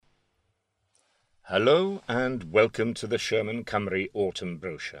Hello and welcome to the Sherman Cymru Autumn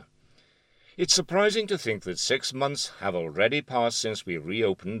Brochure. It's surprising to think that 6 months have already passed since we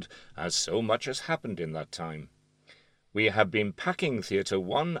reopened, as so much has happened in that time. We have been packing Theatre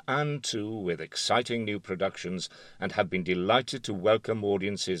 1 and 2 with exciting new productions and have been delighted to welcome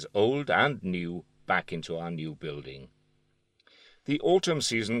audiences old and new back into our new building. The autumn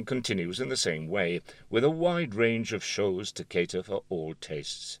season continues in the same way, with a wide range of shows to cater for all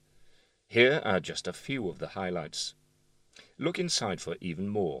tastes. Here are just a few of the highlights. Look inside for even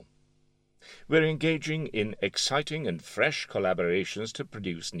more. We're engaging in exciting and fresh collaborations to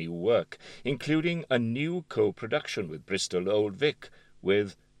produce new work, including a new co-production with Bristol Old Vic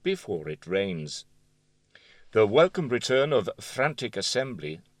with Before It Rains. The welcome return of Frantic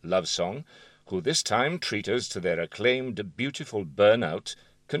Assembly, Love Song, who this time treat us to their acclaimed Beautiful Burnout,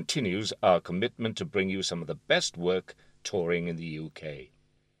 continues our commitment to bring you some of the best work touring in the UK.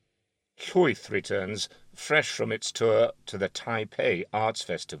 Llwyth returns, fresh from its tour to the Taipei Arts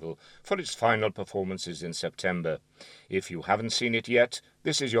Festival, for its final performances in September. If you haven't seen it yet,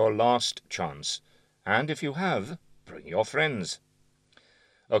 this is your last chance. And if you have, bring your friends.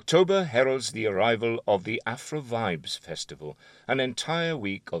 October heralds the arrival of the Afro Vibes Festival, an entire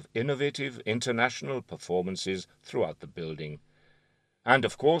week of innovative international performances throughout the building. And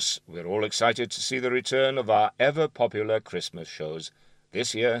of course, we're all excited to see the return of our ever-popular Christmas shows.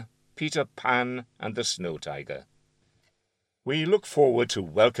 This year, Peter Pan and the Snow Tiger. We look forward to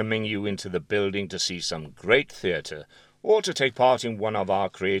welcoming you into the building to see some great theatre, or to take part in one of our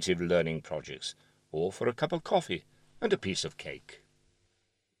creative learning projects, or for a cup of coffee and a piece of cake.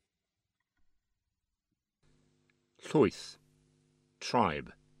 Llwyth,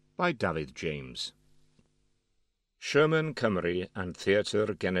 Tribe, by David James. Sherman Cymru and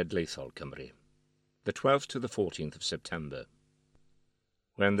Theatr Genedlaethol Cymru, the 12th to the 14th of September.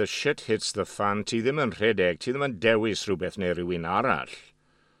 When the shit hits the fan, ti ddim yn rhedeg, ti ddim yn dewis rhywbeth neu rhywun arall.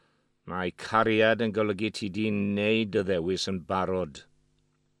 Mae cariad yn golygu ti di wneud y ddewis yn barod.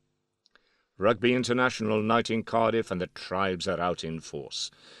 Rugby International night in Cardiff and the tribes are out in force.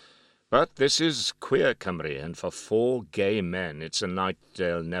 But this is Queer Cymru, and for 4 gay men it's a night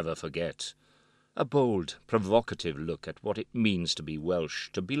they'll never forget. A bold, provocative look at what it means to be Welsh,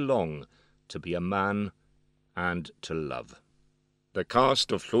 to belong, to be a man, and to love. The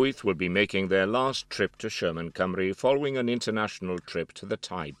cast of Llwyth will be making their last trip to Sherman Cymru following an international trip to the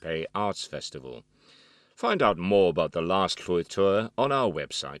Taipei Arts Festival. Find out more about the last Llwyth tour on our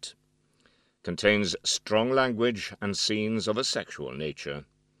website. Contains strong language and scenes of a sexual nature.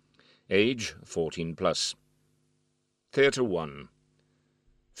 Age 14+. Theatre 1.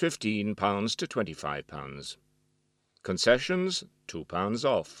 £15 to £25. Concessions £2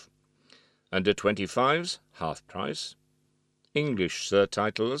 off. Under 25s, half price. English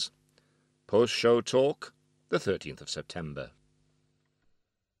surtitles. Post-show talk, the 13th of September.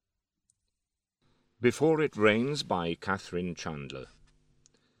 Before It Rains by Catherine Chandler.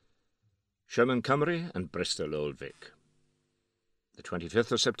 Sherman Cymru and Bristol Old Vic, the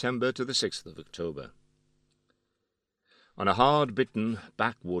 25th of September to the 6th of October. On a hard-bitten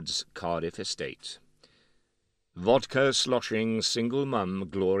backwoods Cardiff estate, vodka-sloshing single mum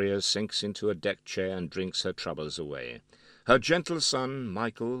Gloria sinks into a deck chair and drinks her troubles away. Her gentle son,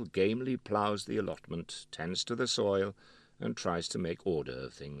 Michael, gamely ploughs the allotment, tends to the soil, and tries to make order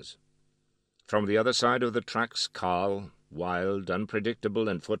of things. From the other side of the tracks, Carl, wild, unpredictable,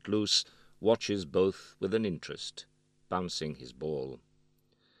 and footloose, watches both with an interest, bouncing his ball.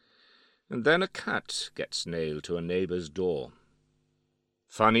 And then a cat gets nailed to a neighbour's door.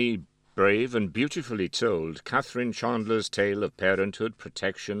 Funny, brave, and beautifully told, Catherine Chandler's tale of parenthood,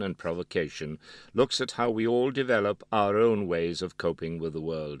 protection, and provocation looks at how we all develop our own ways of coping with the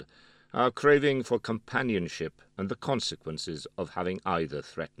world, our craving for companionship and the consequences of having either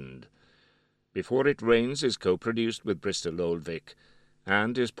threatened. Before It Rains is co-produced with Bristol Old Vic,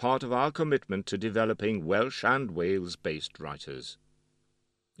 and is part of our commitment to developing Welsh and Wales-based writers.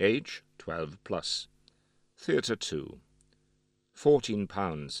 Age 12+. Theatre 2.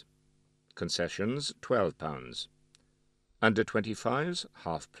 £14. Concessions £12. Under 25s,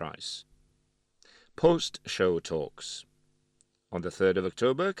 half price. Post-show talks. On the 3rd of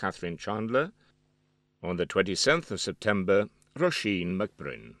October, Catherine Chandler. On the 27th of September, Roisin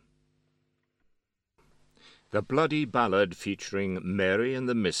McBryn. The Bloody Ballad featuring Mary and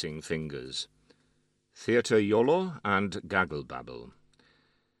the Missing Fingers. Theatre Iolo and Gagglebabble.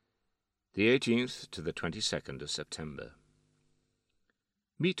 The 18th to the 22nd of September.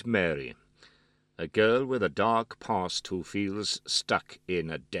 Meet Mary, a girl with a dark past who feels stuck in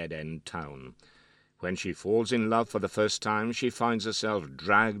a dead-end town, When she falls in love for the first time, she finds herself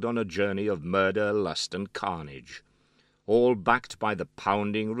dragged on a journey of murder, lust, and carnage, all backed by the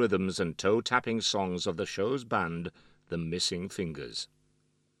pounding rhythms and toe-tapping songs of the show's band, the Missing Fingers.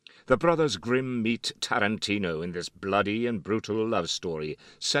 The brothers Grimm meet Tarantino in this bloody and brutal love story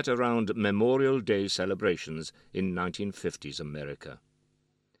set around Memorial Day celebrations in 1950s America.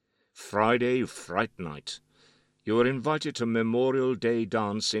 Friday Fright Night. You are invited to Memorial Day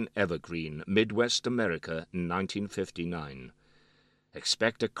dance in Evergreen, Midwest America, 1959.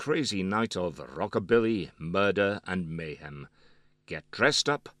 Expect a crazy night of rockabilly, murder, and mayhem. Get dressed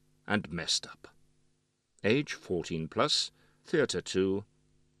up and messed up. Age 14 plus, Theatre 2,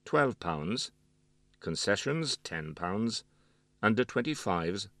 £12, concessions £10, under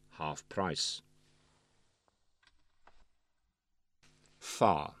 25s half price.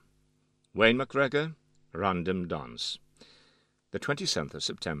 Far. Wayne McGregor, Random Dance, the 27th of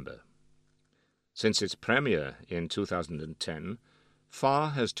September. Since its premiere in 2010,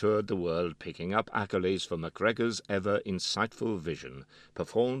 Far has toured the world picking up accolades for McGregor's ever insightful vision,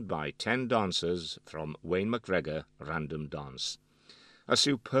 performed by 10 dancers from Wayne McGregor Random Dance. A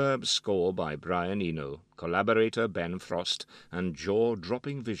superb score by Brian Eno, collaborator Ben Frost, and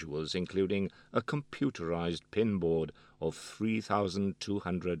jaw-dropping visuals including a computerized pinboard of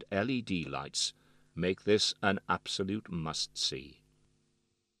 3,200 LED lights make this an absolute must-see.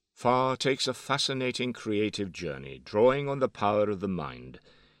 Far takes a fascinating creative journey, drawing on the power of the mind,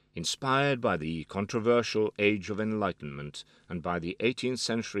 inspired by the controversial Age of Enlightenment and by the 18th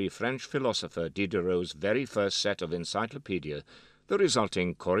century French philosopher Diderot's very first set of encyclopedia. The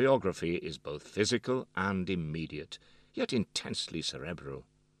resulting choreography is both physical and immediate, yet intensely cerebral.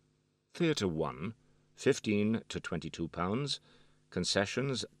 Theatre 1, £15 to £22,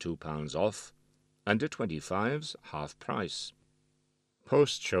 concessions £2 off, under 25s half price.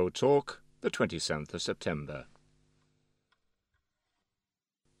 Post-show talk, the 27th of September.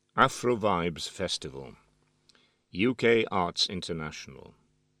 Afro Vibes Festival, UK Arts International,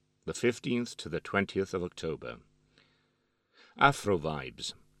 the 15th to the 20th of October. Afro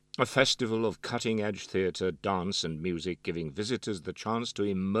Vibes, a festival of cutting-edge theatre, dance and music giving visitors the chance to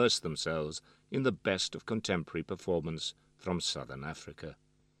immerse themselves in the best of contemporary performance from Southern Africa.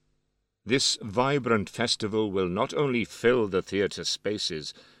 This vibrant festival will not only fill the theatre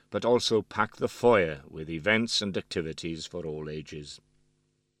spaces, but also pack the foyer with events and activities for all ages.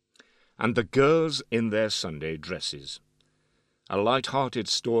 And the girls in their Sunday dresses. A light-hearted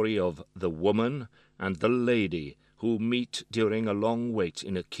story of the woman and the lady who meet during a long wait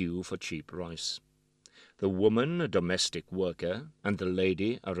in a queue for cheap rice. The woman, a domestic worker, and the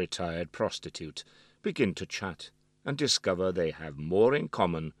lady, a retired prostitute, begin to chat and discover they have more in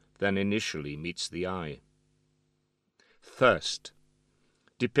common than initially meets the eye. Thirst,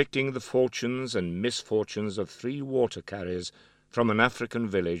 depicting the fortunes and misfortunes of 3 water carriers from an African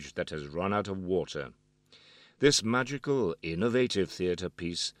village that has run out of water. This magical, innovative theatre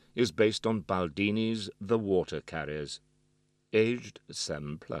piece is based on Baldini's The Water Carriers, aged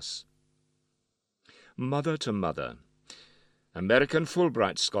 7+. Mother to Mother. American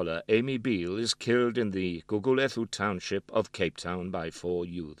Fulbright scholar Amy Beale is killed in the Gugulethu township of Cape Town by 4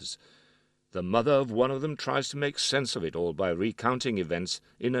 youths. The mother of one of them tries to make sense of it all by recounting events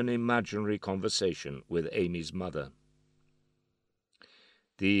in an imaginary conversation with Amy's mother.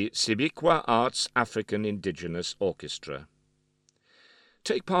 The Sibikwa Arts African Indigenous Orchestra.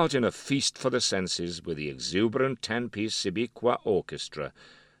 Take part in a feast for the senses with the exuberant 10-piece Sibikwa Orchestra.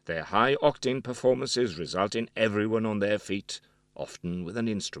 Their high-octane performances result in everyone on their feet, often with an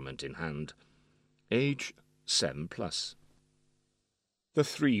instrument in hand. Age 7+. The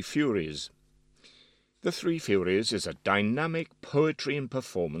Three Furies. The Three Furies is a dynamic poetry and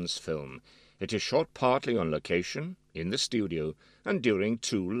performance film. It is shot partly on location, in the studio, and during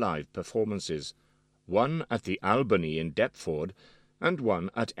 2 live performances, one at the Albany in Deptford and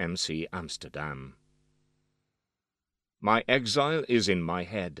one at MC Amsterdam. My Exile is in My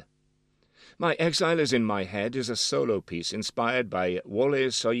Head. My Exile is in My Head is a solo piece inspired by Wole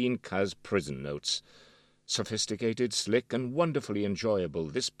Soyinka's Prison Notes. Sophisticated, slick, and wonderfully enjoyable,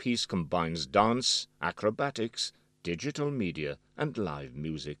 this piece combines dance, acrobatics, digital media, and live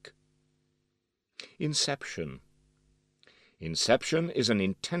music. Inception. Inception is an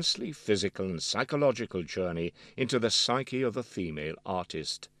intensely physical and psychological journey into the psyche of a female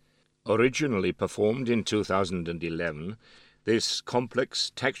artist. Originally performed in 2011, this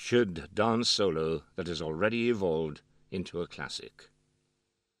complex, textured dance solo that has already evolved into a classic.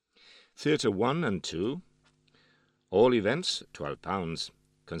 Theatre 1 and 2. All events £12,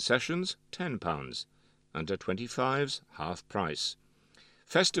 concessions £10, under 25s half price.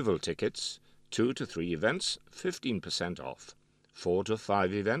 Festival tickets 2 to 3 events, 15% off. 4 to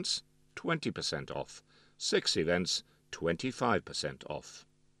 5 events, 20% off. 6 events, 25% off.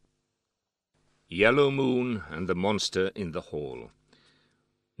 Yellow Moon and the Monster in the Hall.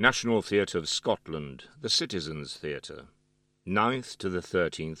 National Theatre of Scotland, the Citizens Theatre. 9th to the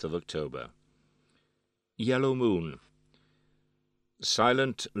 13th of October. Yellow Moon.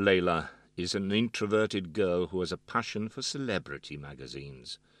 Silent Layla is an introverted girl who has a passion for celebrity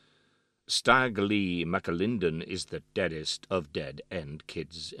magazines. Stag Lee McAlinden is the deadest of dead-end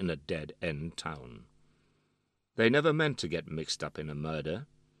kids in a dead-end town. They never meant to get mixed up in a murder.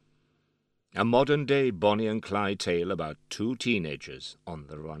 A modern-day Bonnie and Clyde tale about 2 teenagers on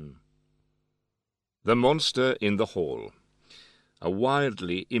the run. The Monster in the Hall. A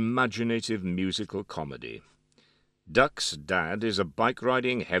wildly imaginative musical comedy. Duck's dad is a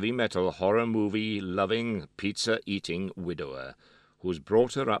bike-riding, heavy metal, horror movie-loving, pizza-eating widower who's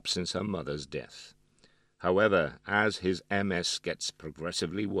brought her up since her mother's death. However, as his MS gets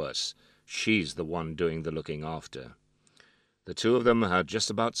progressively worse, she's the one doing the looking after. The two of them are just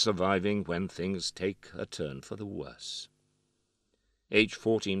about surviving when things take a turn for the worse. Age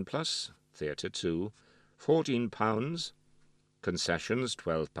 14 plus, Theatre 2, £14, concessions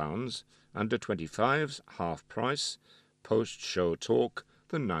 £12, under 25s, half price, post-show talk,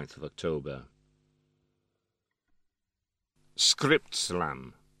 the 9th of October. Script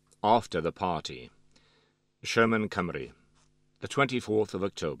Slam, After the Party, Sherman, Cymru, the 24th of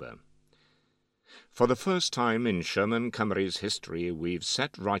October. For the first time in Sherman, Cymru's history, we've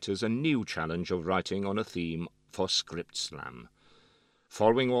set writers a new challenge of writing on a theme for Script Slam.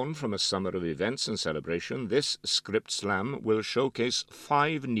 Following on from a summer of events and celebration, this Script Slam will showcase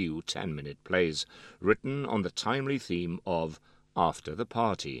 5 new 10-minute plays written on the timely theme of After the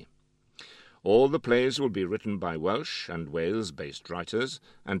Party. All the plays will be written by Welsh and Wales-based writers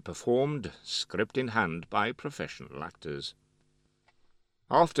and performed, script in hand, by professional actors.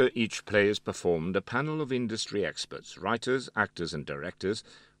 After each play is performed, a panel of industry experts, writers, actors and directors,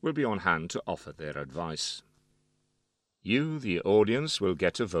 will be on hand to offer their advice. You, the audience, will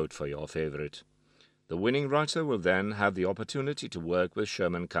get to vote for your favourite. The winning writer will then have the opportunity to work with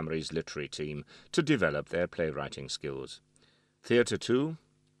Sherman Cymru's literary team to develop their playwriting skills. Theatre 2,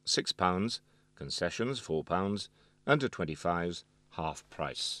 £6, concessions £4, under 25s, half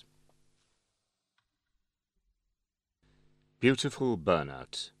price. Beautiful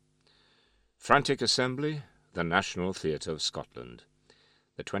Burnout. Frantic Assembly, the National Theatre of Scotland,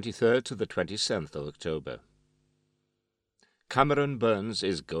 the 23rd to the 27th of October. Cameron Burns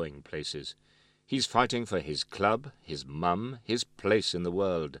is going places. He's fighting for his club, his mum, his place in the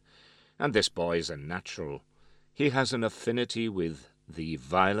world. And this boy's a natural. He has an affinity with the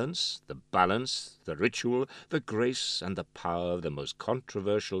violence, the balance, the ritual, the grace and the power of the most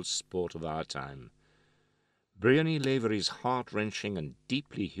controversial sport of our time. Briony Lavery's heart-wrenching and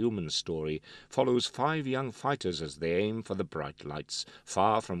deeply human story follows 5 young fighters as they aim for the bright lights,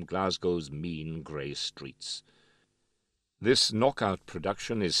 far from Glasgow's mean grey streets. This knockout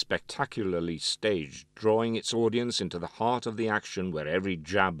production is spectacularly staged, drawing its audience into the heart of the action where every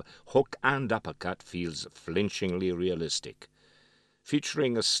jab, hook and uppercut feels flinchingly realistic.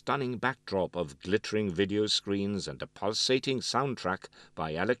 Featuring a stunning backdrop of glittering video screens and a pulsating soundtrack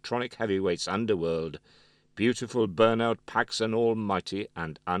by electronic heavyweights Underworld, Beautiful Burnout packs an almighty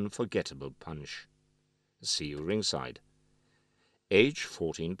and unforgettable punch. See you ringside. Age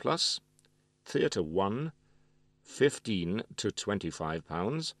 14 plus, Theatre 1, £15 to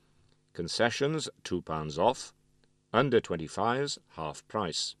 £25, concessions £2 off, under 25s, half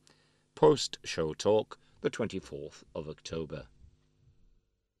price, post-show talk, the 24th of October.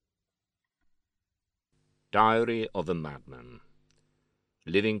 Diary of a Madman.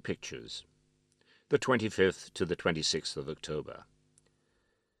 Living Pictures, the 25th to the 26th of October.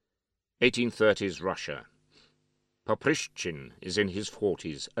 1830s Russia. Poprishchin is in his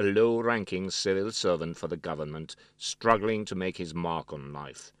 40s, a low-ranking civil servant for the government, struggling to make his mark on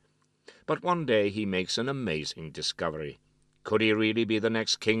life. But one day he makes an amazing discovery. Could he really be the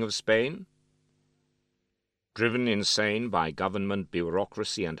next king of Spain? Driven insane by government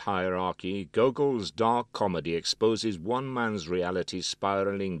bureaucracy and hierarchy, Gogol's dark comedy exposes one man's reality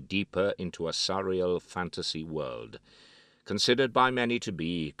spiraling deeper into a surreal fantasy world. Considered by many to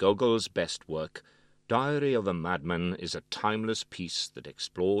be Gogol's best work, Diary of a Madman is a timeless piece that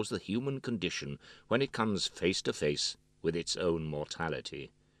explores the human condition when it comes face to face with its own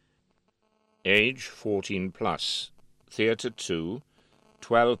mortality. Age 14 plus, Theatre 2,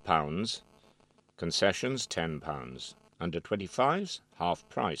 £12, concessions £10, under 25s, half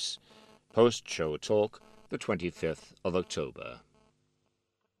price, post-show talk, the 25th of October.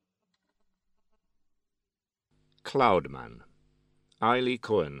 Cloudman, Eiley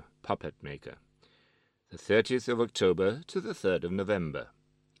Cohen, puppet maker, the 30th of October to the 3rd of November.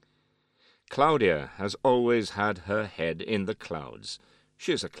 Claudia has always had her head in the clouds.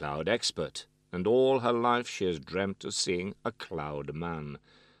 She is a cloud expert, and all her life she has dreamt of seeing a cloud man,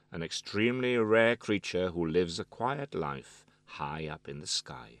 an extremely rare creature who lives a quiet life high up in the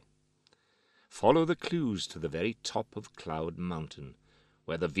sky. Follow the clues to the very top of Cloud Mountain,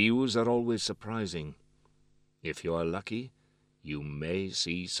 where the views are always surprising. If you are lucky, you may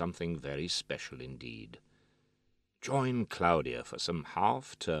see something very special indeed. Join Claudia for some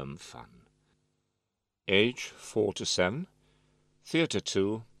half-term fun. Age 4 to 7, Theatre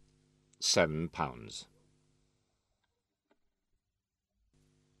 2, £7.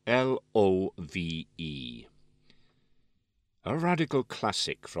 LOVE, a radical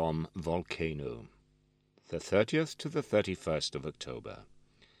classic from Volcano, the 30th to the 31st of October.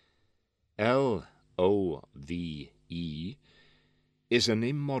 LOVE is an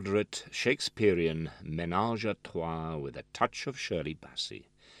immoderate Shakespearean ménage à trois with a touch of Shirley Bassey.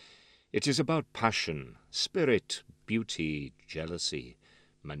 It is about passion, spirit, beauty, jealousy,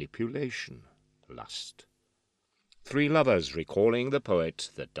 manipulation, lust. Three lovers, recalling the poet,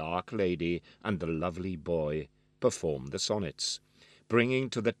 the dark lady, and the lovely boy, perform the sonnets, bringing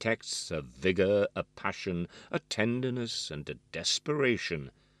to the texts a vigour, a passion, a tenderness, and a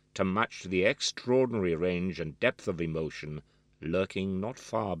desperation to match the extraordinary range and depth of emotion lurking not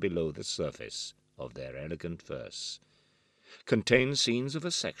far below the surface of their elegant verse. Contains scenes of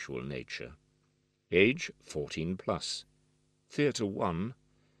a sexual nature. Age 14 plus. Theatre 1,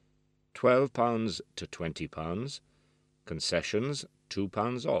 £12 to £20. Concessions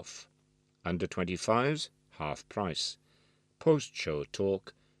 £2 off. Under 25s, half price. Post-show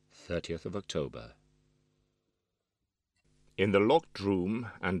talk 30th of October. In the Locked Room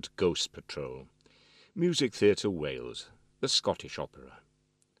and Ghost Patrol, Music Theatre Wales, the Scottish Opera.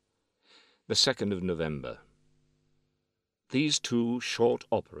 The 2nd of November. These two short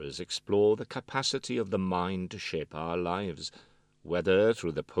operas explore the capacity of the mind to shape our lives, whether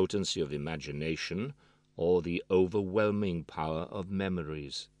through the potency of imagination or the overwhelming power of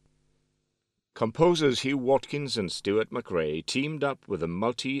memories. Composers Hugh Watkins and Stuart McRae teamed up with a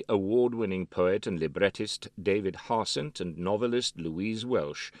multi-award-winning poet and librettist David Harsent and novelist Louise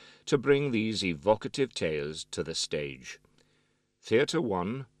Welsh to bring these evocative tales to the stage. Theatre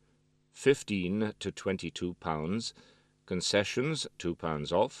 1, £15 to £22, concessions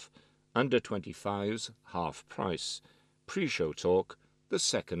 £2 off, under 25s half price. Pre-show talk the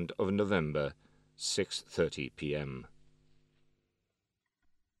 2nd of November, 6:30 p.m.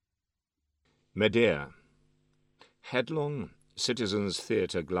 Medea, Headlong, Citizens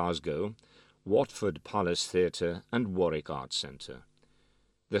Theatre Glasgow, Watford Palace Theatre and Warwick Arts Centre,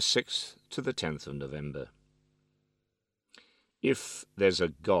 the 6th to the 10th of November. If there's a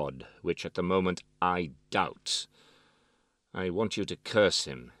God, which at the moment I doubt, I want you to curse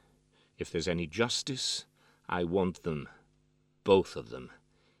him. If there's any justice, I want them, both of them,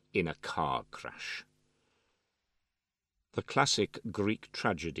 in a car crash. The classic Greek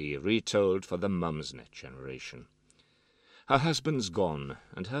tragedy retold for the Mumsnet generation. Her husband's gone,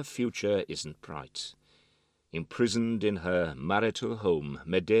 and her future isn't bright. Imprisoned in her marital home,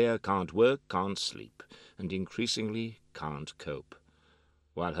 Medea can't work, can't sleep, and increasingly can't cope.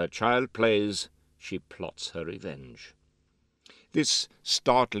 While her child plays, she plots her revenge. This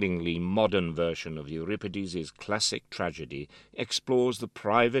startlingly modern version of Euripides' classic tragedy explores the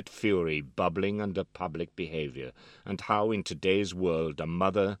private fury bubbling under public behaviour, and how in today's world a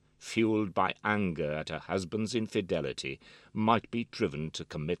mother, fueled by anger at her husband's infidelity, might be driven to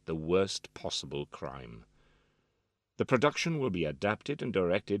commit the worst possible crime. The production will be adapted and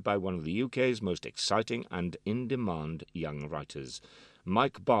directed by one of the UK's most exciting and in-demand young writers,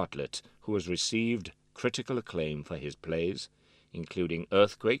 Mike Bartlett, who has received critical acclaim for his plays, including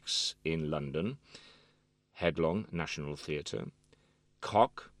Earthquakes in London, Headlong National Theatre,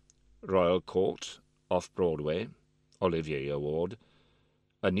 Cock, Royal Court, Off-Broadway, Olivier Award,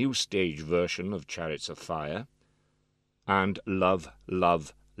 a new stage version of Chariots of Fire, and Love,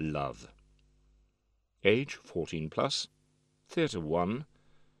 Love, Love. Age 14 plus, Theatre 1,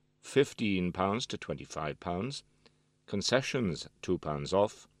 £15 to £25, concessions £2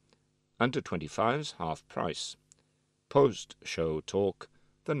 off, under 25s half price. Post-show talk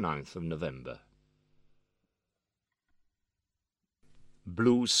the 9th of November.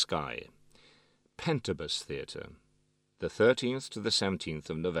 Blue Sky, Pentabus Theatre, the 13th to the 17th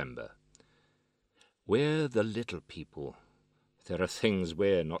of November. We're the little people. There are things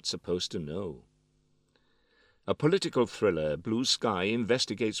we're not supposed to know. A political thriller, Blue Sky,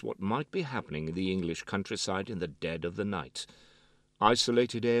 investigates what might be happening in the English countryside in the dead of the night.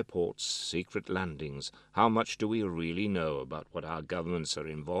 Isolated airports, secret landings. How much do we really know about what our governments are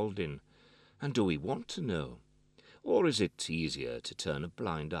involved in? And do we want to know? Or is it easier to turn a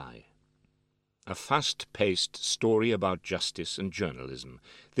blind eye? A fast-paced story about justice and journalism.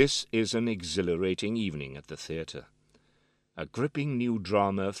 This is an exhilarating evening at the theatre. A gripping new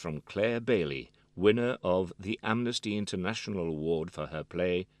drama from Claire Bailey, winner of the Amnesty International Award for her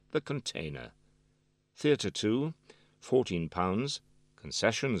play The Container. Theatre 2, £14,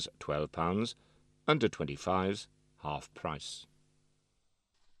 concessions £12, under 25s, half price.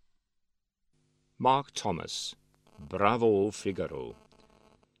 Mark Thomas, Bravo Figaro.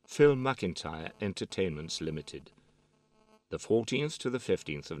 Phil McIntyre Entertainments Limited. The 14th to the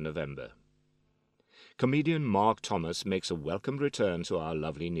 15th of November. Comedian Mark Thomas makes a welcome return to our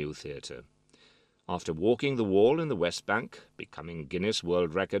lovely new theatre. After walking the wall in the West Bank, becoming Guinness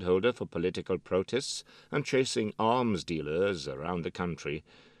World Record holder for political protests, and chasing arms dealers around the country,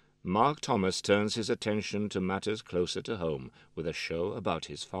 Mark Thomas turns his attention to matters closer to home with a show about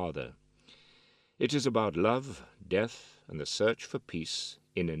his father. It is about love, death, and the search for peace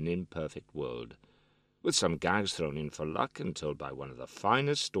in an imperfect world, with some gags thrown in for luck and told by one of the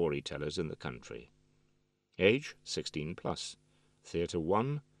finest storytellers in the country. Age 16+. Theatre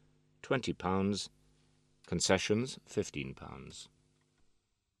 1, £20. Concessions £15.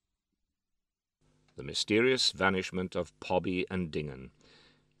 The Mysterious Vanishment of Pobby and Dingan.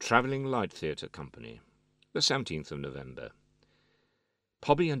 Travelling Light Theatre Company. The 17th of November.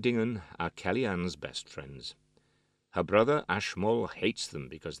 Pobby and Dingan are Kellyanne's best friends. Her brother Ashmole hates them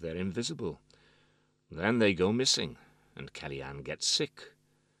because they're invisible. Then they go missing, and Kellyanne gets sick.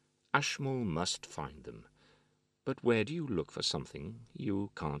 Ashmole must find them. But where do you look for something you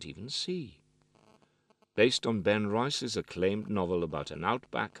can't even see? Based on Ben Rice's acclaimed novel about an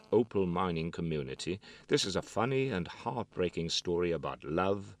outback opal mining community, this is a funny and heartbreaking story about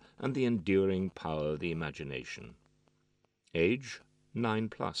love and the enduring power of the imagination. Age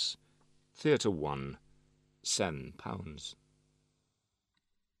 9+. Theatre 1, £7.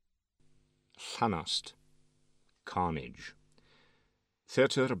 Llanast. Carnage.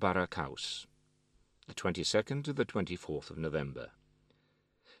 Theatre Barrack House. The 22nd to the 24th of November.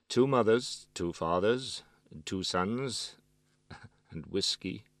 2 mothers, 2 fathers, 2 sons, and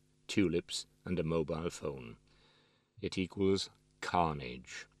whiskey, tulips, and a mobile phone. It equals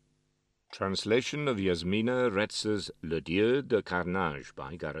carnage. Translation of Yasmina Retz's Le Dieu de Carnage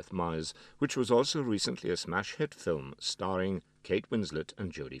by Gareth Myers, which was also recently a smash hit film starring Kate Winslet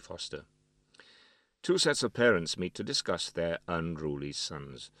and Jodie Foster. 2 sets of parents meet to discuss their unruly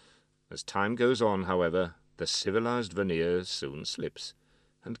sons. As time goes on, however, the civilized veneer soon slips,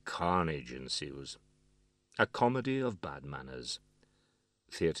 and carnage ensues. A comedy of bad manners.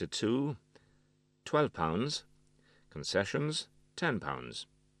 Theatre 2, £12. Concessions, £10.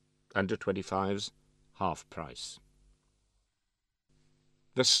 Under 25s, half price.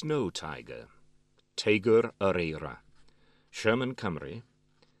 The Snow Tiger. Teigur Areira. Sherman, Cymru.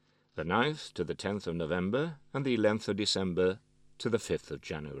 The 9th to the 10th of November, and the 11th of December to the 5th of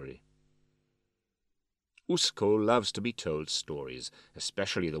January. Usko loves to be told stories,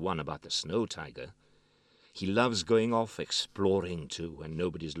 especially the one about the snow tiger. He loves going off exploring too when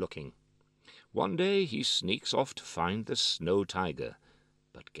nobody's looking. One day he sneaks off to find the snow tiger,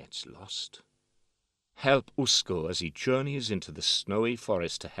 but gets lost. Help Usko as he journeys into the snowy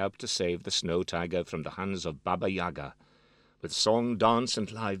forest to help to save the snow tiger from the hands of Baba Yaga. With song, dance, and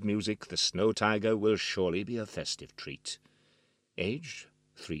live music, the snow tiger will surely be a festive treat. Age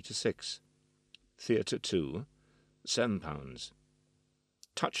 3 to 6. Theatre 2, £7.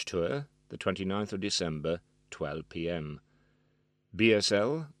 Touch Tour, the 29th of December, 12 p.m.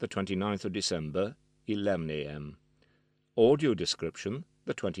 BSL, the 29th of December, 11 a.m. Audio description,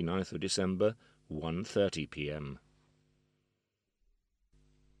 the 29th of December, 1:30 p.m.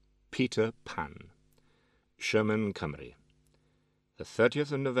 Peter Pan. Sherman, Cymru. The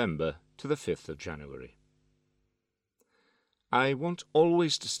 30th of November to the 5th of January. I want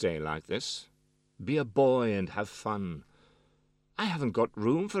always to stay like this. Be a boy and have fun. I haven't got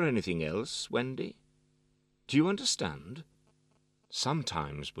room for anything else, Wendy. Do you understand?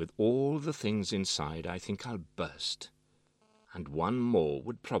 Sometimes with all the things inside I think I'll burst. And one more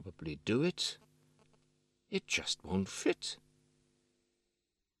would probably do it. It just won't fit.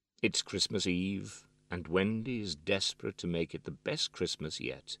 It's Christmas Eve, and Wendy is desperate to make it the best Christmas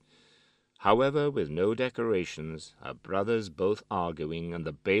yet. However, with no decorations, her brothers both arguing, and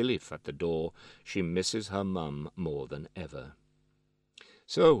the bailiff at the door, she misses her mum more than ever.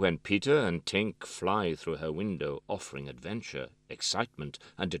 So when Peter and Tink fly through her window, offering adventure, excitement,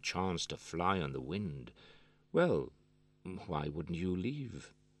 and a chance to fly on the wind, well, why wouldn't you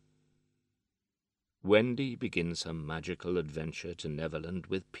leave? Wendy begins her magical adventure to Neverland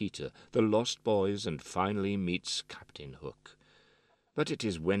with Peter, the Lost Boys, and finally meets Captain Hook. But it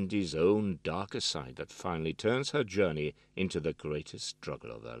is Wendy's own darker side that finally turns her journey into the greatest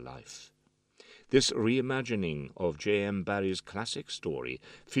struggle of her life. This reimagining of J.M. Barrie's classic story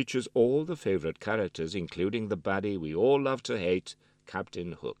features all the favourite characters, including the baddie we all love to hate,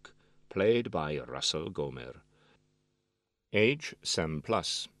 Captain Hook, played by Russell Gomer. Age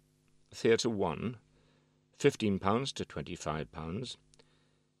 7+. Theatre 1, £15 to £25.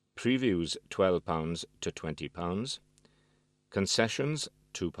 Previews £12 to £20. Concessions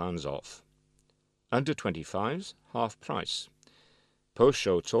 £2 off. Under 25s, half price.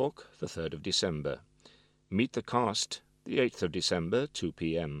 Post-show talk, the 3rd of December. Meet the cast, the 8th of December, 2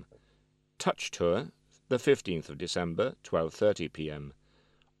 p.m. Touch tour, the 15th of December, 12:30 p.m.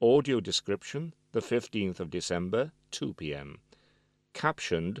 Audio description, the 15th of December, 2 p.m.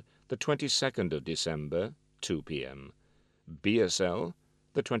 Captioned, the 22nd of December, 2 p.m. BSL,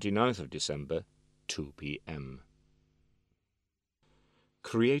 the 29th of December, 2 p.m.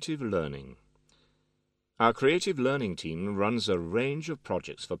 Creative Learning. Our creative learning team runs a range of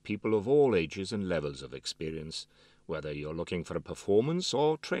projects for people of all ages and levels of experience. Whether you're looking for a performance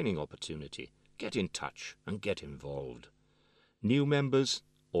or training opportunity, get in touch and get involved. New members,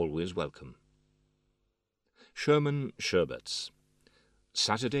 always welcome. Sherman Sherbets.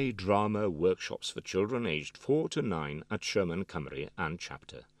 Saturday drama workshops for children aged 4 to 9 at Sherman, Cymru and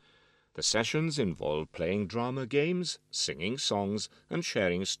Chapter. The sessions involve playing drama games, singing songs and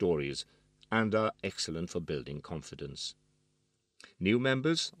sharing stories, and are excellent for building confidence. New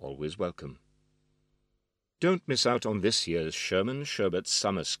members always welcome. Don't miss out on this year's Sherman Sherbet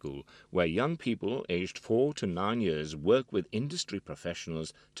Summer School, where young people aged 4 to 9 years work with industry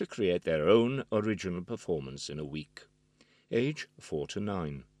professionals to create their own original performance in a week. Age 4 to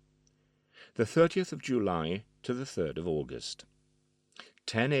 9. The 30th of July to the 3rd of August.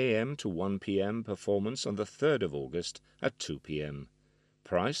 10 a.m. to 1 p.m. performance on the 3rd of August at 2 p.m.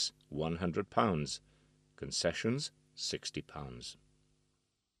 Price £100. Concessions £60.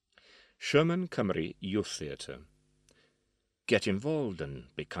 Sherman Cymru Youth Theatre. Get involved and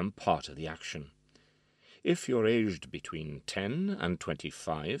become part of the action. If you're aged between 10 and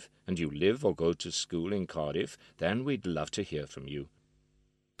 25 and you live or go to school in Cardiff, then we'd love to hear from you.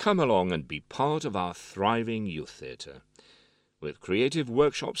 Come along and be part of our thriving youth theatre. With creative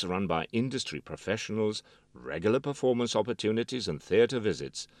workshops run by industry professionals, regular performance opportunities and theatre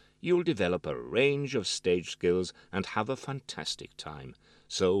visits, you'll develop a range of stage skills and have a fantastic time.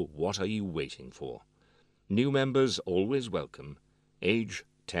 So what are you waiting for? New members always welcome. Age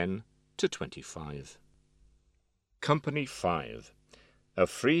 10 to 25. Company 5. A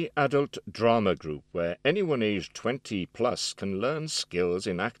free adult drama group where anyone aged 20 plus can learn skills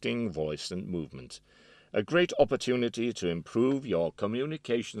in acting, voice and movement. A great opportunity to improve your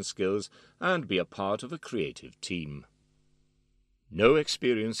communication skills and be a part of a creative team. No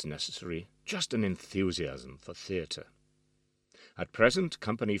experience necessary, just an enthusiasm for theatre. At present,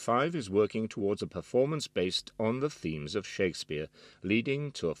 Company 5 is working towards a performance based on the themes of Shakespeare,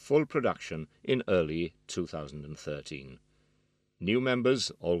 leading to a full production in early 2013. New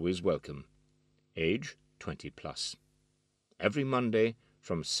members always welcome. Age 20 plus. Every Monday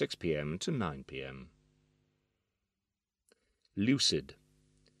from 6 p.m. to 9 p.m. Lucid.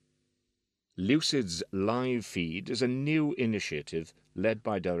 Lucid's live feed is a new initiative led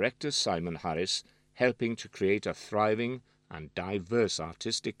by director Simon Harris, helping to create a thriving and diverse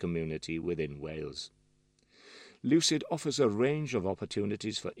artistic community within Wales. Lucid offers a range of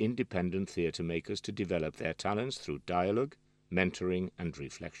opportunities for independent theatre makers to develop their talents through dialogue, mentoring and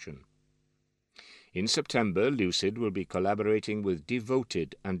reflection. In September, Lucid will be collaborating with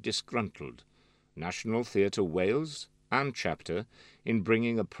Devoted and Disgruntled, National Theatre Wales and Chapter in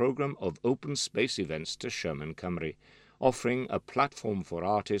bringing a programme of open space events to Sherman Cymru, offering a platform for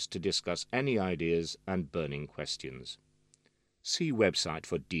artists to discuss any ideas and burning questions. See website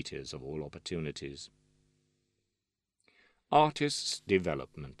for details of all opportunities. Artists'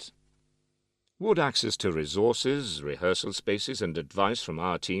 development. Would access to resources, rehearsal spaces and advice from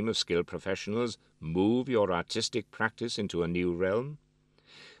our team of skilled professionals move your artistic practice into a new realm?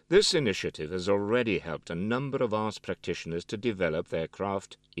 This initiative has already helped a number of arts practitioners to develop their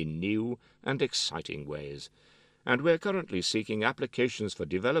craft in new and exciting ways, and we're currently seeking applications for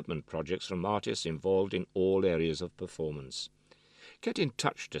development projects from artists involved in all areas of performance. Get in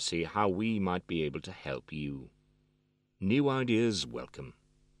touch to see how we might be able to help you. New ideas welcome.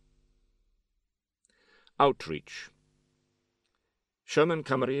 Outreach. Sherman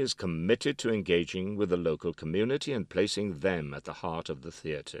Cymru is committed to engaging with the local community and placing them at the heart of the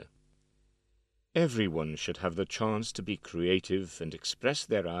theatre. Everyone should have the chance to be creative and express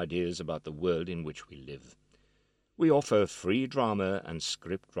their ideas about the world in which we live. We offer free drama and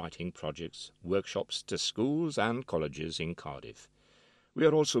script writing projects, workshops to schools and colleges in Cardiff. We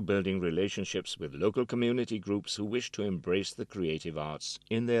are also building relationships with local community groups who wish to embrace the creative arts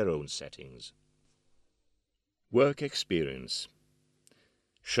in their own settings. Work experience.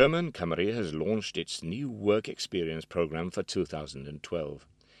 Sherman Cymru has launched its new work experience program for 2012.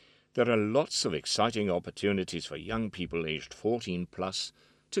 There are lots of exciting opportunities for young people aged 14 plus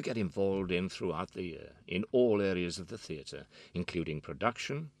to get involved in throughout the year in all areas of the theatre, including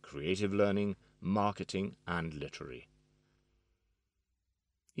production, creative learning, marketing and literary.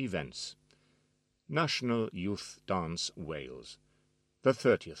 Events. National Youth Dance Wales, the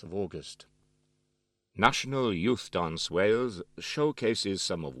 30th of August. National Youth Dance Wales showcases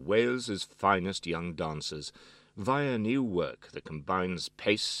some of Wales's finest young dancers via new work that combines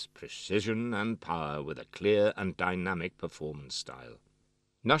pace, precision and power with a clear and dynamic performance style.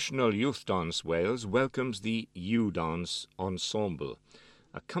 National Youth Dance Wales welcomes the U-Dance Ensemble,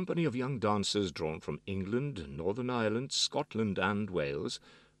 a company of young dancers drawn from England, Northern Ireland, Scotland and Wales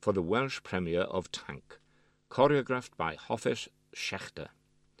for the Welsh premiere of Tank, choreographed by Brochure Sep-Dec.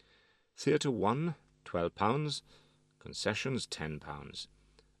 Theatre 1, £12, concessions £10,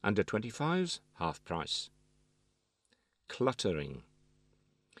 under 25s, half price. Cluttering.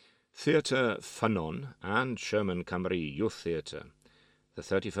 Theatre Ffynnon and Sherman Cymru Youth Theatre, the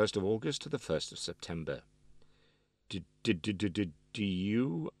 31st of August to the 1st of September. Do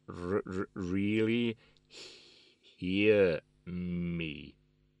you really hear me?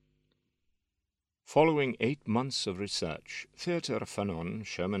 Following 8 months of research, Theatre Ffynnon,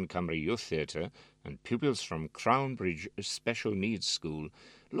 Sherman Cymru Youth Theatre, and pupils from Crownbridge Special Needs School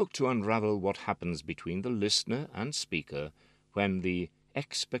look to unravel what happens between the listener and speaker when the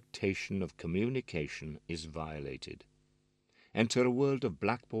expectation of communication is violated. Enter a world of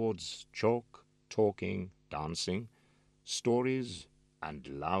blackboards, chalk, talking, dancing, stories, and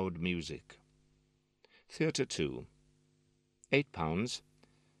loud music. Theatre 2, £8,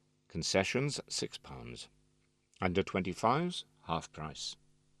 concessions £6, under 25s, half price.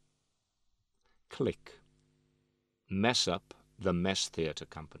 Click. Mess Up, the Mess Theatre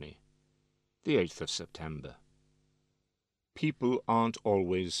Company, the 8th of September. People aren't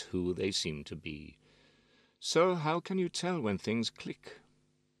always who they seem to be. So how can you tell when things click?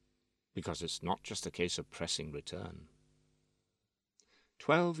 Because it's not just a case of pressing return.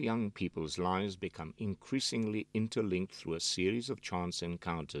 12 young people's lives become increasingly interlinked through a series of chance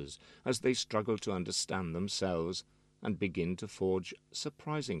encounters as they struggle to understand themselves and begin to forge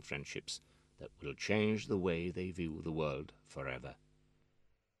surprising friendships that will change the way they view the world forever.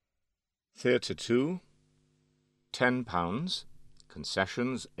 Theatre 2, £10,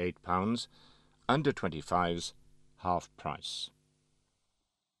 concessions £8, under 25s, half price.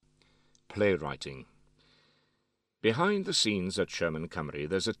 Playwriting. Behind the scenes at Sherman Cymru,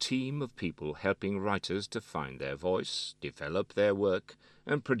 there's a team of people helping writers to find their voice, develop their work,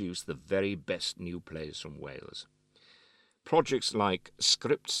 and produce the very best new plays from Wales. Projects like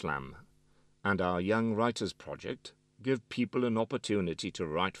Script Slam and our Young Writers Project give people an opportunity to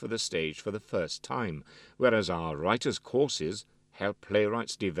write for the stage for the first time, whereas our writers' courses help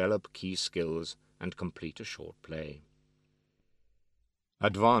playwrights develop key skills and complete a short play.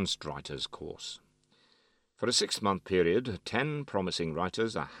 Advanced Writers Course. For a 6-month period, 10 promising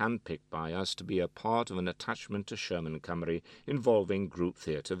writers are handpicked by us to be a part of an attachment to Sherman Cymru involving group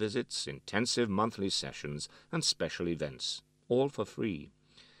theatre visits, intensive monthly sessions and special events, all for free.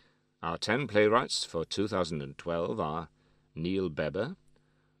 Our 10 playwrights for 2012 are Neil Beber,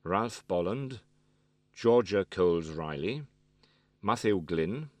 Ralph Bolland, Georgia Coles-Riley, Matthew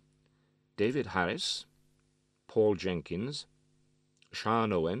Glynn, David Harris, Paul Jenkins,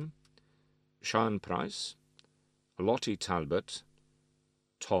 Sian Owen, Sian Price, Lottie Talbot,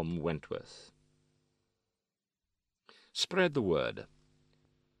 Tom Wentworth. Spread the word.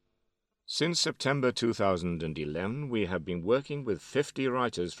 Since September 2011, we have been working with 50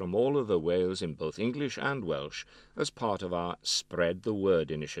 writers from all over Wales in both English and Welsh as part of our Spread the Word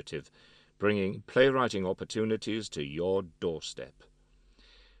initiative, bringing playwriting opportunities to your doorstep.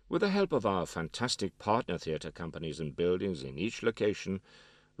 With the help of our fantastic partner theatre companies and buildings in each location,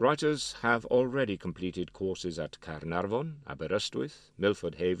 writers have already completed courses at Caernarfon, Aberystwyth,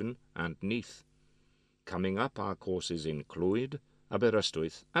 Milford Haven and Neath. Coming up are courses in Clwyd,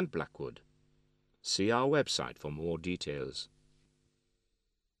 Aberystwyth and Blackwood. See our website for more details.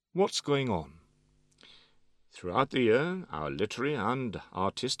 What's going on? Throughout the year, our literary and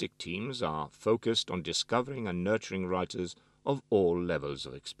artistic teams are focused on discovering and nurturing writers of all levels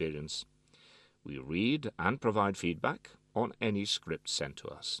of experience. We read and provide feedback on any script sent to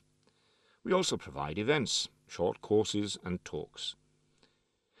us. We also provide events, short courses and talks.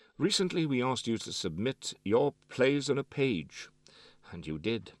 Recently we asked you to submit your plays on a page, and you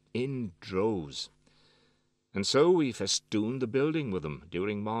did, in droves. And so we festooned the building with them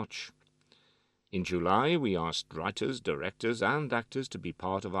during March. In July we asked writers, directors and actors to be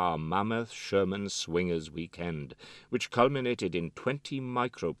part of our mammoth Sherman Swingers Weekend, which culminated in 20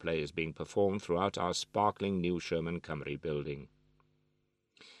 microplays being performed throughout our sparkling new Sherman Cymru building.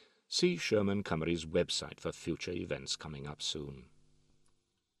 See Sherman Cymru's website for future events coming up soon.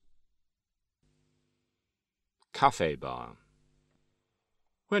 Cafe Bar.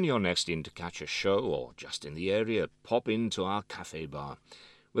 When you're next in to catch a show or just in the area, pop into our cafe bar.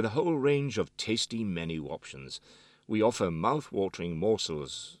 With a whole range of tasty menu options, we offer mouth-watering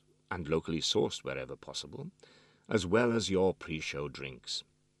morsels and locally sourced wherever possible, as well as your pre-show drinks.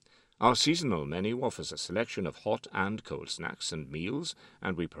 Our seasonal menu offers a selection of hot and cold snacks and meals,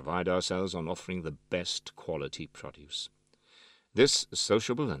 and we pride ourselves on offering the best quality produce. This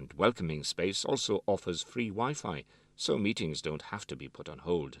sociable and welcoming space also offers free Wi-Fi, so meetings don't have to be put on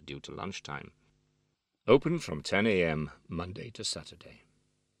hold due to lunchtime. Open from 10 a.m. Monday to Saturday.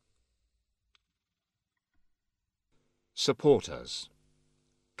 Support us.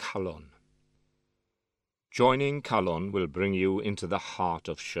 Calon. Joining Calon will bring you into the heart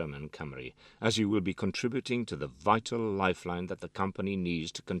of Sherman Cymru, as you will be contributing to the vital lifeline that the company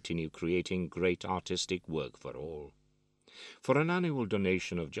needs to continue creating great artistic work for all. For an annual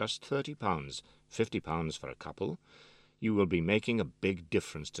donation of just £30, £50 for a couple, you will be making a big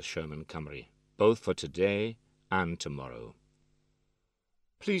difference to Sherman Cymru, both for today and tomorrow.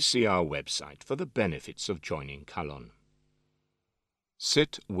 Please see our website for the benefits of joining Calon.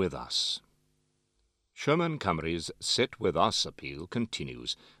 Sit with us. Sherman Cymru's Sit With Us appeal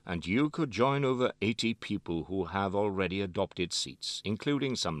continues, and you could join over 80 people who have already adopted seats,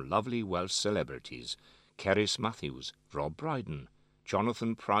 including some lovely Welsh celebrities, Cerys Matthews, Rob Brydon,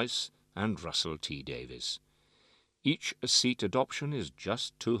 Jonathan Price and Russell T. Davies. Each seat adoption is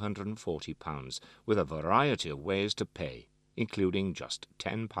just £240, with a variety of ways to pay, including just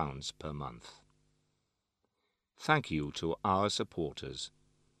 £10 per month. Thank you to our supporters: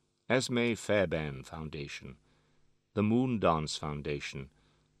 Esme Fairbairn Foundation, the Moon Dance Foundation,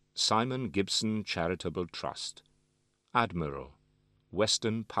 Simon Gibson Charitable Trust, Admiral,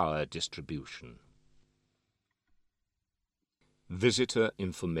 Western Power Distribution. Visitor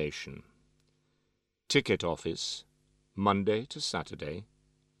information. Ticket office, Monday to Saturday,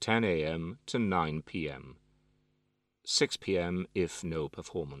 10 a.m. to 9 p.m. 6 p.m. if no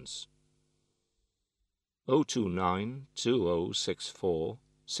performance. 029 2064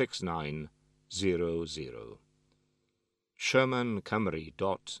 6900.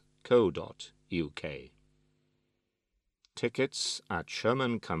 shermancymru.co.uk. Tickets at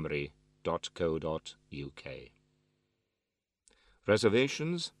shermancymru.co.uk.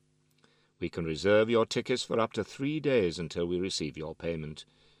 Reservations? We can reserve your tickets for up to 3 days until we receive your payment.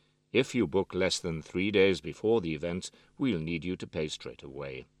 If you book less than 3 days before the event, we'll need you to pay straight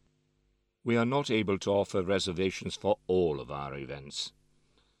away. We are not able to offer reservations for all of our events.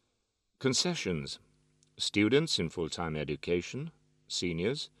 Concessions. Students in full-time education,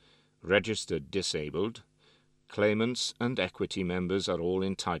 seniors, registered disabled, claimants and equity members are all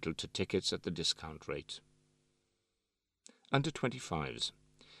entitled to tickets at the discount rate. Under 25s.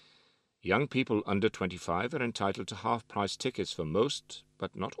 Young people under 25 are entitled to half-price tickets for most,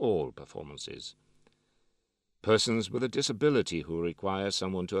 but not all, performances. Persons with a disability who require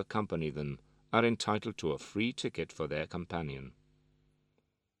someone to accompany them are entitled to a free ticket for their companion.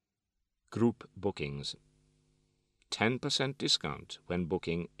 Group bookings. 10% discount when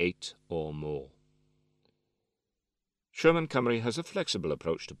booking 8 or more. Sherman Cymru has a flexible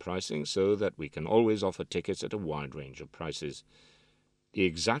approach to pricing so that we can always offer tickets at a wide range of prices. The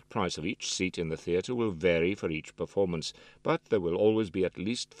exact price of each seat in the theatre will vary for each performance, but there will always be at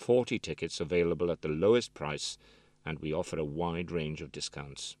least 40 tickets available at the lowest price, and we offer a wide range of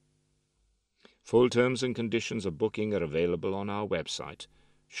discounts. Full terms and conditions of booking are available on our website,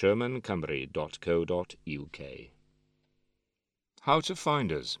 shermancymru.co.uk. How to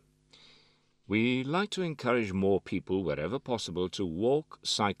find us? We like to encourage more people wherever possible to walk,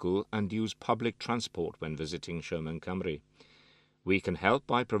 cycle and use public transport when visiting Sherman Cymru. We can help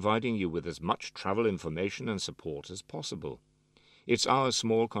by providing you with as much travel information and support as possible. It's our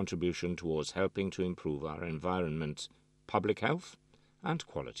small contribution towards helping to improve our environment, public health and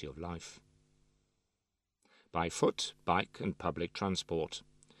quality of life. by foot, bike and public transport.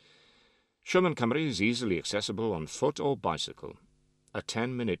 Sherman, Cymru is easily accessible on foot or bicycle. A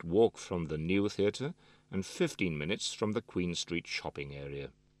 10-minute walk from the new theatre and 15 minutes from the Queen Street shopping area.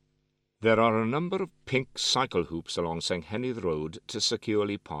 There are a number of pink cycle hoops along St Hennydd Road to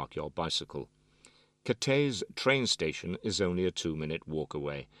securely park your bicycle. Catay's train station is only a 2-minute walk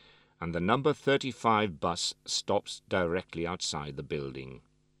away, and the number 35 bus stops directly outside the building.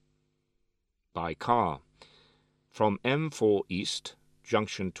 By car. From M4 East,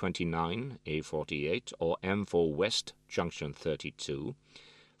 Junction 29, A48, or M4 West, Junction 32,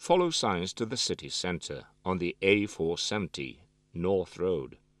 follow signs to the city centre on the A470, North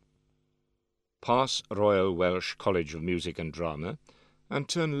Road. Pass Royal Welsh College of Music and Drama and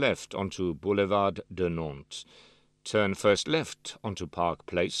turn left onto Boulevard de Nantes. Turn first left onto Park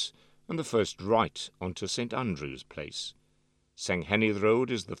Place and the first right onto St Andrew's Place. St Hennydd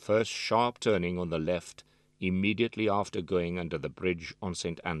Road is the first sharp turning on the left immediately after going under the bridge on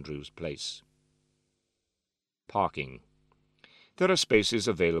St Andrew's Place. Parking. There are spaces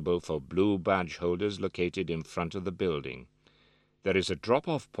available for blue badge holders located in front of the building. There is a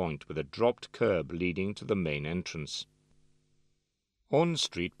drop-off point with a dropped curb leading to the main entrance.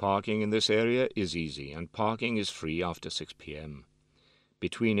 On-street parking in this area is easy, and parking is free after 6 p.m.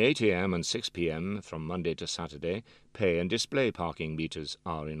 Between 8 a.m. and 6 p.m. from Monday to Saturday, pay and display parking meters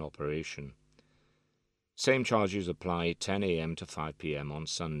are in operation. Same charges apply 10 a.m. to 5 p.m. on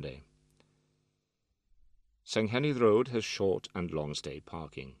Sunday. St Hennydd Road has short and long-stay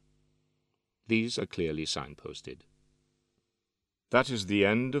parking. These are clearly signposted. That is the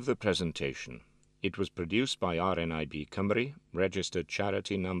end of the presentation. It was produced by RNIB Cymru, registered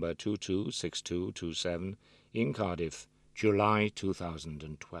charity number 226227 in Cardiff, July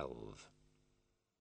 2012.